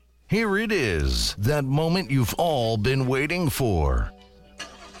Here it is, that moment you've all been waiting for.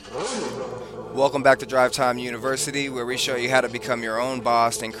 Welcome back to Drive Time University, where we show you how to become your own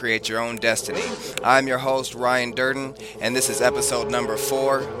boss and create your own destiny. I'm your host, Ryan Durden, and this is episode number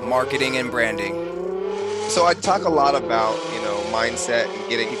 4, Marketing and Branding. So I talk a lot about, mindset and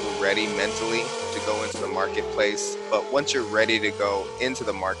getting people ready mentally to go into the marketplace. But once you're ready to go into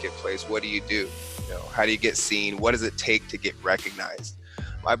the marketplace, what do? How do you get seen? What does it take to get recognized?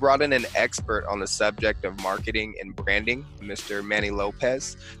 I brought in an expert on the subject of marketing and branding, Mr. Manny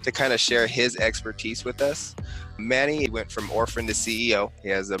Lopez, to kind of share his expertise with us. Manny went from orphan to CEO. He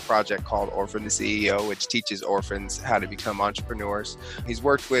has a project called Orphan to CEO, which teaches orphans how to become entrepreneurs. He's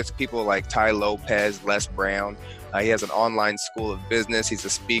worked with people like Ty Lopez, Les Brown. He has an online school of business. He's a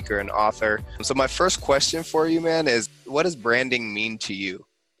speaker and author. So my first question for you, man, is what does branding mean to you?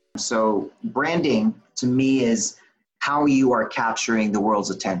 So branding to me is how you are capturing the world's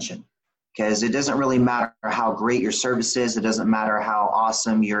attention, because it doesn't really matter how great your service is. It doesn't matter how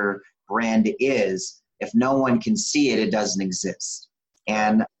awesome your brand is. If no one can see it, it doesn't exist.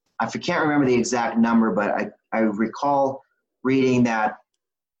 And I can't remember the exact number, but I recall reading that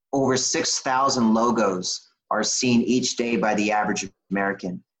over 6,000 logos are seen each day by the average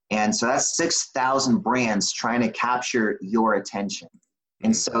American. And so that's 6,000 brands trying to capture your attention.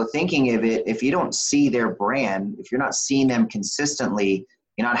 And so thinking of it, if you don't see their brand, if you're not seeing them consistently,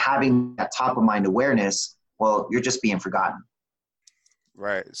 you're not having that top of mind awareness, well, you're just being forgotten.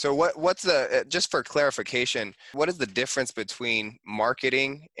 Right. So what's just for clarification, what is the difference between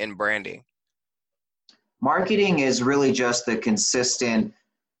marketing and branding? Marketing is really just the consistent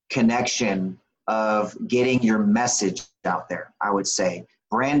connection of getting your message out there, I would say.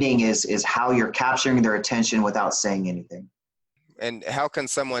 Branding is how you're capturing their attention without saying anything. And how can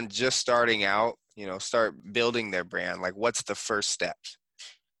someone just starting out, start building their brand? Like, what's the first steps?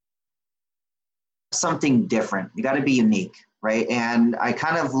 Something different. You got to be unique, right? And I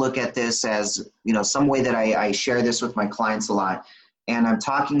kind of look at this as, some way that I share this with my clients a lot. And I'm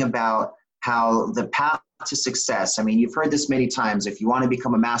talking about how the path to success, you've heard this many times. If you want to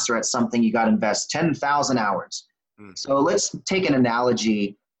become a master at something, you got to invest 10,000 hours. So let's take an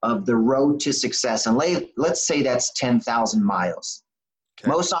analogy of the road to success. And let's say that's 10,000 miles. Okay.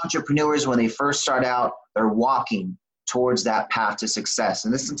 Most entrepreneurs, when they first start out, they're walking towards that path to success.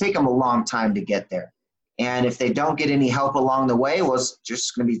 And this will take them a long time to get there. And if they don't get any help along the way, well, it's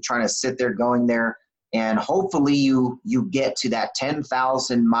just going to be trying to sit there going there. And hopefully you get to that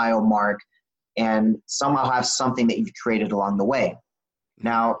 10,000 mile mark and somehow have something that you've created along the way.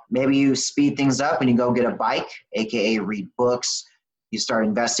 Now, maybe you speed things up and you go get a bike, AKA read books. You start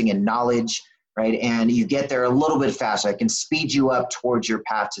investing in knowledge, right? And you get there a little bit faster. It can speed you up towards your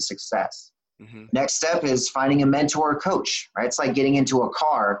path to success. Mm-hmm. Next step is finding a mentor or coach, right? It's like getting into a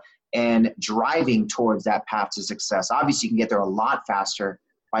car and driving towards that path to success. Obviously, you can get there a lot faster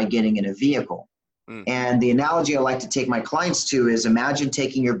by getting in a vehicle. And the analogy I like to take my clients to is imagine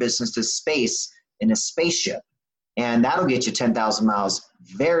taking your business to space in a spaceship. And that'll get you 10,000 miles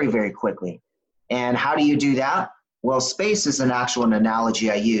very, very quickly. And how do you do that? Well, space is an actual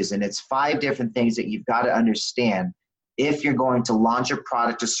analogy I use, and it's 5 different things that you've got to understand if you're going to launch a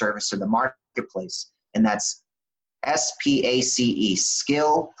product or service in the marketplace. And that's SPACE,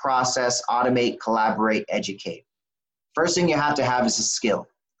 skill, process, automate, collaborate, educate. First thing you have to have is a skill.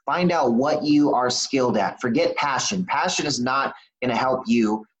 Find out what you are skilled at. Forget passion. Passion is not going to help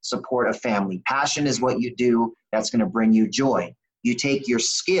you support a family. Passion is what you do that's going to bring you joy. You take your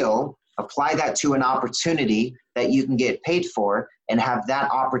skill, apply that to an opportunity that you can get paid for, and have that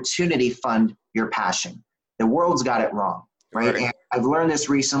opportunity fund your passion. The world's got it wrong, right? And I've learned this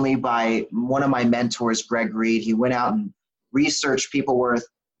recently by one of my mentors, Greg Reed. He went out and researched people worth,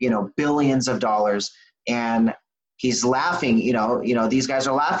 billions of dollars, and he's laughing, these guys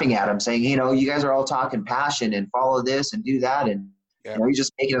are laughing at him saying, you guys are all talking passion and follow this and do that. And you're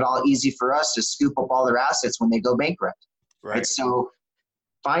just making it all easy for us to scoop up all their assets when they go bankrupt. Right. So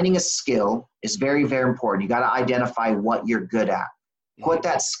finding a skill is very, very important. You got to identify what you're good at. Put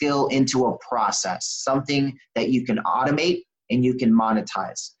that skill into a process, something that you can automate and you can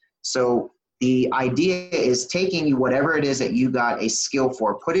monetize. So the idea is taking you whatever it is that you got a skill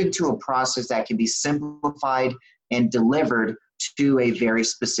for, put it into a process that can be simplified and delivered to a very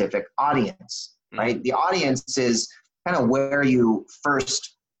specific audience, right? The audience is kind of where you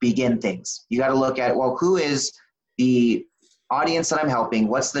first begin things. You got to look at, well, who is the audience that I'm helping?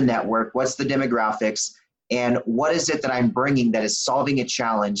 What's the network? What's the demographics? And what is it that I'm bringing that is solving a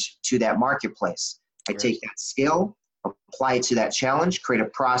challenge to that marketplace? I take that skill, apply it to that challenge, create a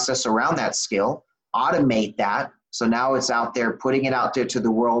process around that skill, automate that, So now it's out there, putting it out there to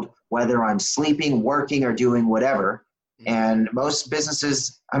the world, whether I'm sleeping, working, or doing whatever. And most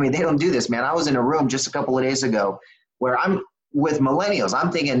businesses, I mean, they don't do this, man. I was in a room just a couple of days ago where I'm with millennials.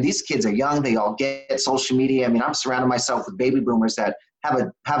 I'm thinking these kids are young. They all get social media. I mean, I'm surrounding myself with baby boomers that have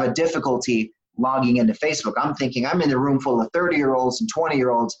a difficulty logging into Facebook. I'm thinking I'm in a room full of 30-year-olds and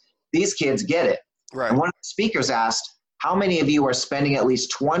 20-year-olds. These kids get it. Right. And one of the speakers asked, how many of you are spending at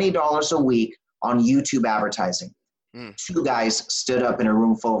least $20 a week on YouTube advertising? Two guys stood up in a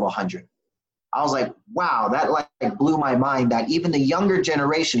room full of 100. I was like, wow, that like blew my mind that even the younger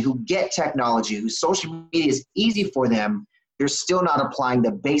generation who get technology, whose social media is easy for them, they're still not applying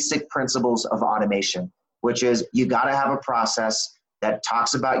the basic principles of automation, which is you got to have a process that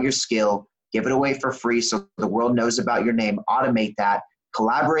talks about your skill, give it away for free so the world knows about your name, automate that,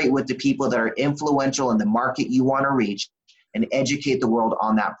 collaborate with the people that are influential in the market you want to reach, and educate the world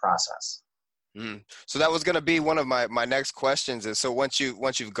on that process. So that was going to be one of my next questions is, so once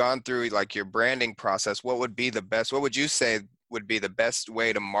you've gone through like your branding process, what would you say would be the best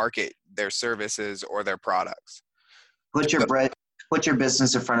way to market their services or their products? Put your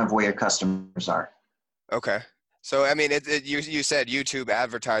business in front of where your customers are. Okay. So, I mean, you said YouTube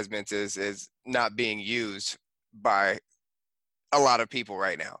advertisements is not being used by a lot of people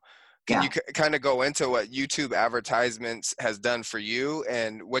right now. Can you kind of go into what YouTube advertisements has done for you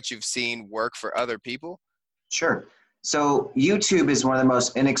and what you've seen work for other people? Sure. So YouTube is one of the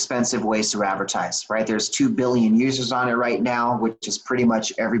most inexpensive ways to advertise, right? There's 2 billion users on it right now, which is pretty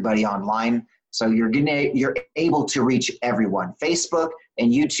much everybody online. So you're able to reach everyone. Facebook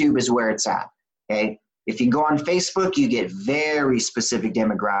and YouTube is where it's at, okay? If you go on Facebook, you get very specific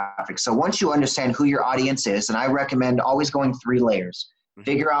demographics. So once you understand who your audience is, and I recommend always going 3 layers.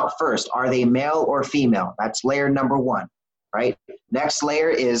 Figure out first, are they male or female? That's layer number 1, right? Next layer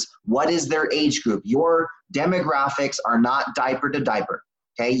is, what is their age group? Your demographics are not diaper to diaper,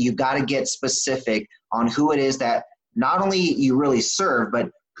 okay? You got to get specific on who it is that not only you really serve,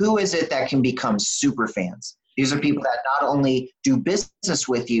 but who is it that can become super fans? These are people that not only do business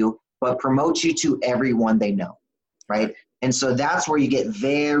with you, but promote you to everyone they know, right? And so that's where you get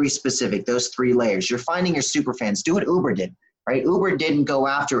very specific, those 3 layers. You're finding your super fans. Do what Uber did, right? Uber didn't go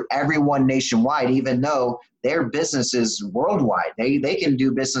after everyone nationwide, even though their business is worldwide. They can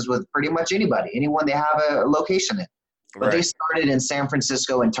do business with pretty much anybody, anyone they have a location in. But They started in San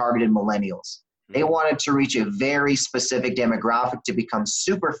Francisco and targeted millennials. They wanted to reach a very specific demographic to become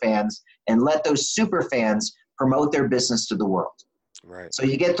super fans and let those super fans promote their business to the world. Right. So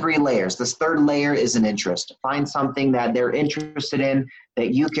you get 3 layers. This 3rd layer is an interest. Find something that they're interested in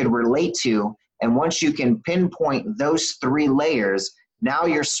that you could relate to. And once you can pinpoint those 3 layers, now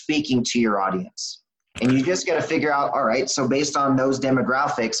you're speaking to your audience. And you just got to figure out, all right, so based on those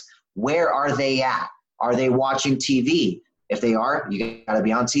demographics, where are they at? Are they watching TV? If they are, you got to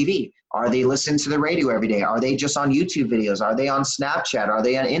be on TV. Are they listening to the radio every day? Are they just on YouTube videos? Are they on Snapchat? Are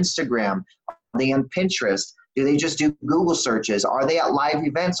they on Instagram? Are they on Pinterest? Do they just do Google searches? Are they at live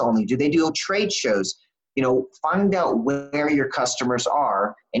events only? Do they do trade shows? You know, find out where your customers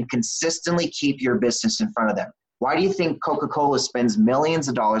are and consistently keep your business in front of them. Why do you think Coca-Cola spends millions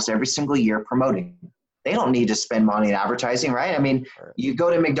of dollars every single year promoting? They don't need to spend money in advertising, right? I mean, you go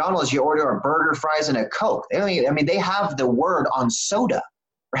to McDonald's, you order a burger, fries, and a Coke. They have the word on soda,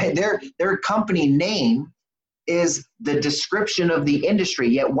 right? Their company name is the description of the industry.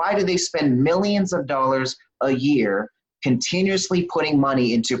 Yet why do they spend millions of dollars a year continuously putting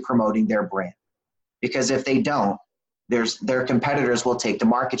money into promoting their brand? Because if they don't, their competitors will take the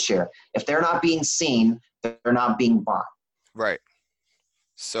market share. If they're not being seen, they're not being bought. Right.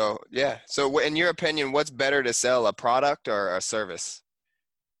 So, yeah. So in your opinion, what's better to sell, a product or a service?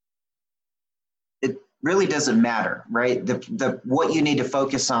 It really doesn't matter, right? What you need to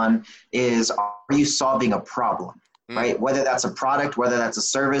focus on is, are you solving a problem, right? Whether that's a product, whether that's a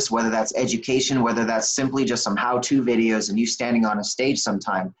service, whether that's education, whether that's simply just some how-to videos and you standing on a stage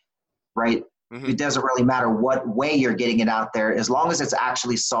sometime, right? It doesn't really matter what way you're getting it out there, as long as it's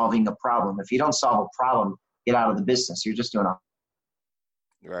actually solving a problem. If you don't solve a problem, get out of the business. You're just doing a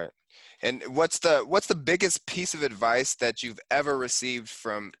Right. And what's the biggest piece of advice that you've ever received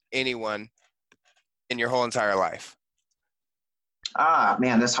from anyone in your whole entire life?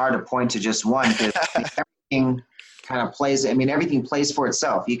 Man, that's hard to point to just one, because everything kind of plays. I mean, everything plays for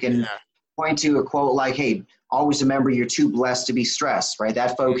itself. You can point to a quote like, "Hey, always remember you're too blessed to be stressed," right?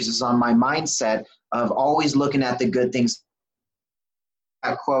 That focuses on my mindset of always looking at the good things.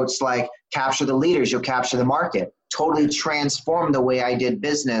 Quotes like, "Capture the leaders, you'll capture the market." Totally transformed the way I did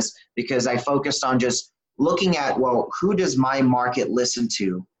business because I focused on just looking at, well, who does my market listen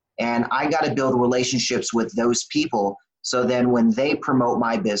to? And I got to build relationships with those people. So then when they promote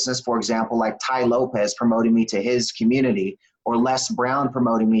my business, for example, like Ty Lopez promoting me to his community, or Les Brown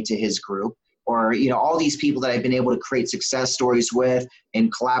promoting me to his group, or, all these people that I've been able to create success stories with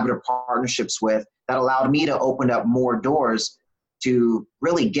and collaborative partnerships with, that allowed me to open up more doors to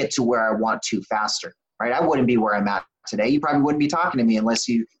really get to where I want to faster, right? I wouldn't be where I'm at today. You probably wouldn't be talking to me unless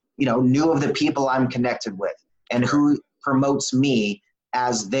you knew of the people I'm connected with and who promotes me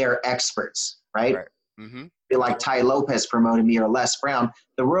as their experts, right? Mm-hmm. Be like Ty Lopez promoting me or Les Brown,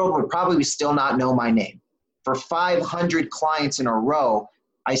 the world would probably still not know my name. For 500 clients in a row,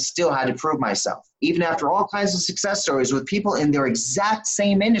 I still had to prove myself, even after all kinds of success stories with people in their exact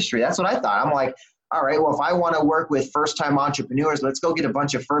same industry. That's what I thought. I'm like, all right, well, if I want to work with first-time entrepreneurs, let's go get a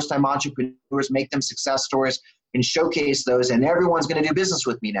bunch of first-time entrepreneurs, make them success stories, and showcase those, and everyone's going to do business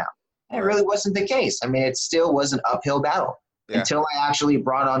with me now. And it really wasn't the case. I mean, it still was an uphill battle until I actually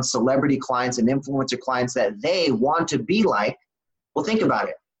brought on celebrity clients and influencer clients that they want to be like. Well, think about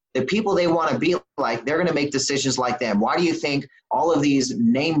it. The people they want to be like, they're going to make decisions like them. Why do you think all of these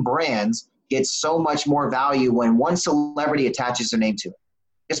name brands get so much more value when one celebrity attaches their name to it?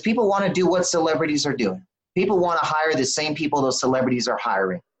 Because people want to do what celebrities are doing. People want to hire the same people those celebrities are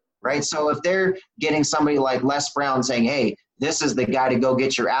hiring, right? So if they're getting somebody like Les Brown saying, hey, this is the guy to go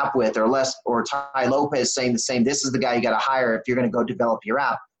get your app with, or Ty Lopez saying the same, this is the guy you got to hire if you're going to go develop your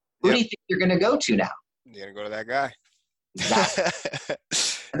app, who do you think you're going to go to now? You're going to go to that guy. Exactly.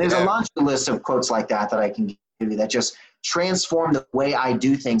 And there's a laundry list of quotes like that I can give you that just transform the way I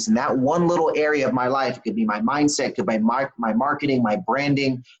do things in that one little area of my life. It could be my mindset, it could be my marketing, my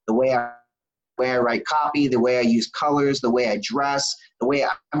branding, the way I write copy, the way I use colors, the way I dress,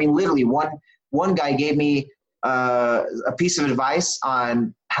 literally one guy gave me a piece of advice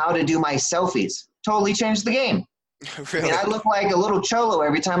on how to do my selfies. Totally changed the game. Really? I look like a little cholo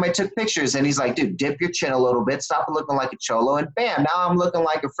every time I took pictures. And he's like, dude, dip your chin a little bit. Stop looking like a cholo. And bam, now I'm looking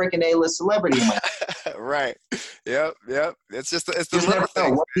like a freaking A-list celebrity. Right. Yep. It's the little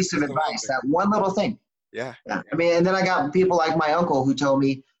thing. One piece of advice, that one little thing. Yeah. And then I got people like my uncle who told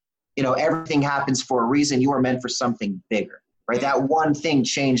me, everything happens for a reason. You are meant for something bigger, right? That one thing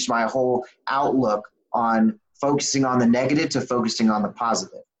changed my whole outlook on focusing on the negative to focusing on the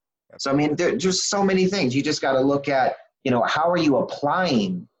positive. So, there's just so many things. You just got to look at, how are you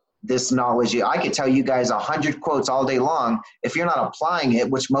applying this knowledge? I could tell you guys 100 quotes all day long. If you're not applying it,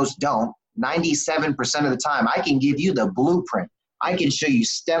 which most don't, 97% of the time, I can give you the blueprint. I can show you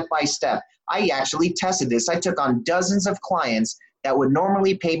step by step. I actually tested this. I took on dozens of clients that would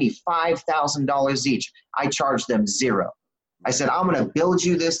normally pay me $5,000 each. I charged them $0. I said, I'm going to build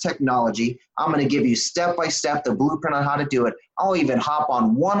you this technology. I'm going to give you step by step the blueprint on how to do it. I'll even hop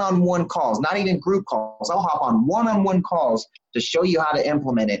on one-on-one calls, not even group calls. I'll hop on one-on-one calls to show you how to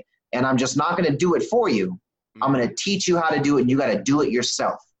implement it. And I'm just not going to do it for you. I'm going to teach you how to do it, and you got to do it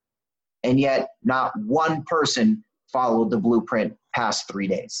yourself. And yet not one person followed the blueprint past 3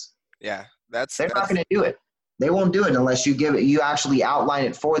 days. Yeah, they're not going to do it. They won't do it unless you actually outline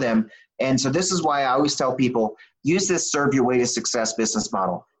it for them. And so this is why I always tell people, use this serve your way to success business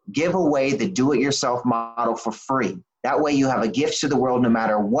model. Give away the do-it-yourself model for free. That way you have a gift to the world no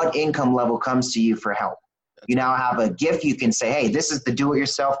matter what income level comes to you for help. You now have a gift. You can say, hey, this is the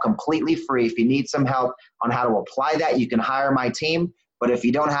do-it-yourself completely free. If you need some help on how to apply that, you can hire my team. But if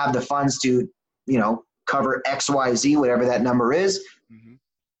you don't have the funds to, cover X, Y, Z, whatever that number is,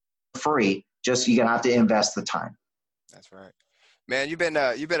 free, just you're going to have to invest the time. That's right. Man, you've been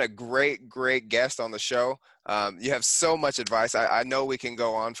a great guest on the show. You have so much advice. I know we can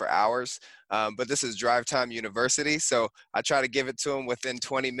go on for hours, but this is Drive Time University, so I try to give it to them within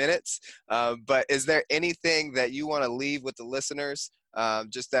 20 minutes. But is there anything that you want to leave with the listeners?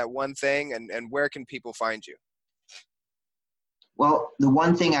 Just that one thing, and where can people find you? Well, the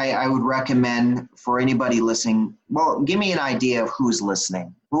one thing I would recommend for anybody listening, give me an idea of who's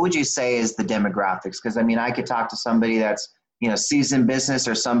listening. What would you say is the demographics? Because, I could talk to somebody that's seasoned business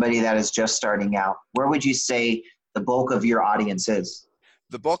or somebody that is just starting out. Where would you say the bulk of your audience is?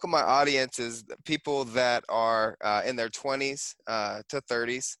 The bulk of my audience is people that are in their 20s to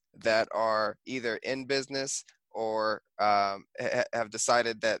 30s that are either in business or have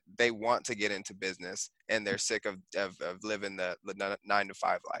decided that they want to get into business and they're sick of living the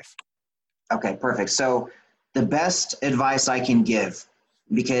 9-to-5 life. Okay, perfect. So the best advice I can give,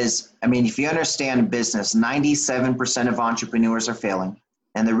 because, if you understand business, 97% of entrepreneurs are failing.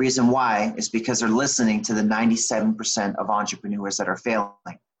 And the reason why is because they're listening to the 97% of entrepreneurs that are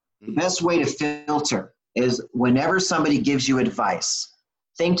failing. The best way to filter is whenever somebody gives you advice,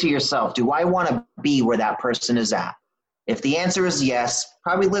 think to yourself, do I want to be where that person is at? If the answer is yes,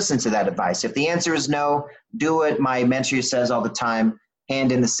 probably listen to that advice. If the answer is no, do what my mentor says all the time,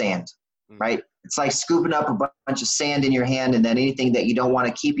 hand in the sand, right? It's like scooping up a bunch of sand in your hand, and then anything that you don't want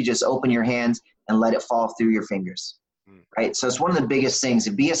to keep, you just open your hands and let it fall through your fingers, right? So it's one of the biggest things,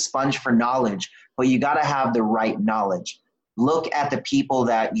 to be a sponge for knowledge, but you got to have the right knowledge. Look at the people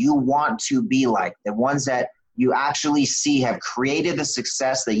that you want to be like, the ones that you actually see have created the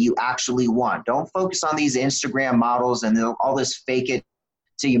success that you actually want. Don't focus on these Instagram models and all this fake it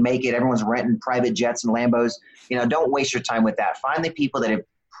till you make it. Everyone's renting private jets and Lambos. Don't waste your time with that. Find the people that have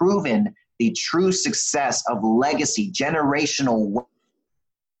proven the true success of legacy, generational.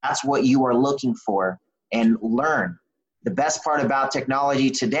 That's what you are looking for, and learn. The best part about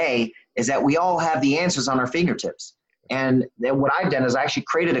technology today is that we all have the answers on our fingertips. And then what I've done is I actually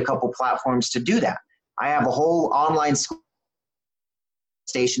created a couple platforms to do that. I have a whole online school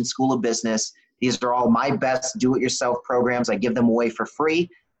of business. These are all my best do-it-yourself programs. I give them away for free,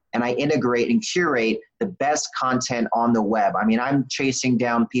 and I integrate and curate the best content on the web. I mean, I'm chasing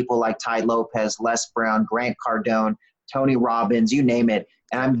down people like Ty Lopez, Les Brown, Grant Cardone, Tony Robbins, you name it,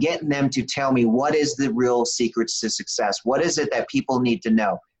 and I'm getting them to tell me what is the real secrets to success. What is it that people need to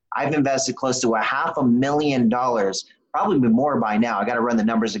know? I've invested close to $500,000, probably more by now. I got to run the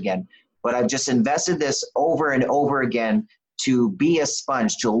numbers again. But I've just invested this over and over again to be a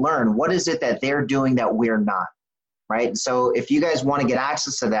sponge, to learn what is it that they're doing that we're not, right? So if you guys want to get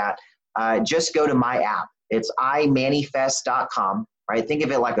access to that, just go to my app. It's imanifest.com, right? Think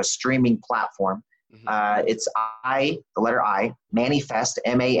of it like a streaming platform. It's the letter I, Manifest,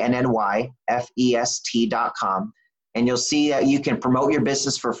 MANNYFEST.com. And you'll see that you can promote your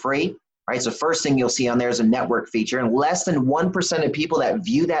business for free, right? So first thing you'll see on there is a network feature, and less than 1% of people that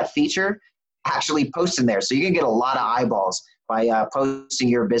view that feature actually post in there. So you can get a lot of eyeballs by posting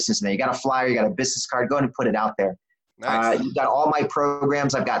your business in there. You got a flyer, you got a business card, go ahead and put it out there. Nice. You got all my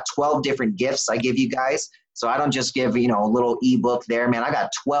programs. I've got 12 different gifts I give you guys. So I don't just give, a little ebook there, man. I got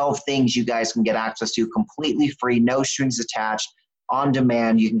 12 things you guys can get access to completely free, no strings attached, on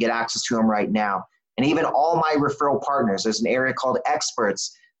demand. You can get access to them right now. And even all my referral partners, there's an area called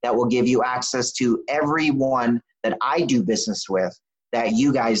Experts that will give you access to everyone that I do business with that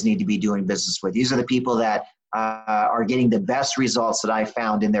you guys need to be doing business with. These are the people that are getting the best results that I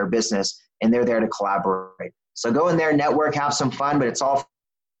found in their business, and they're there to collaborate. So go in there, network, have some fun, but it's all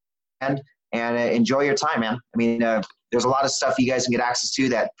fun, and enjoy your time, man. I mean, there's a lot of stuff you guys can get access to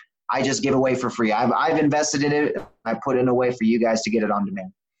that I just give away for free. I've invested in it. I put it in a way for you guys to get it on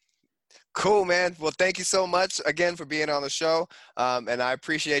demand. Cool, man. Well, thank you so much again for being on the show, and I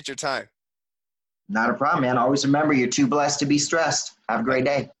appreciate your time. Not a problem, man. Always remember, you're too blessed to be stressed. Have a great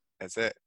day. That's it.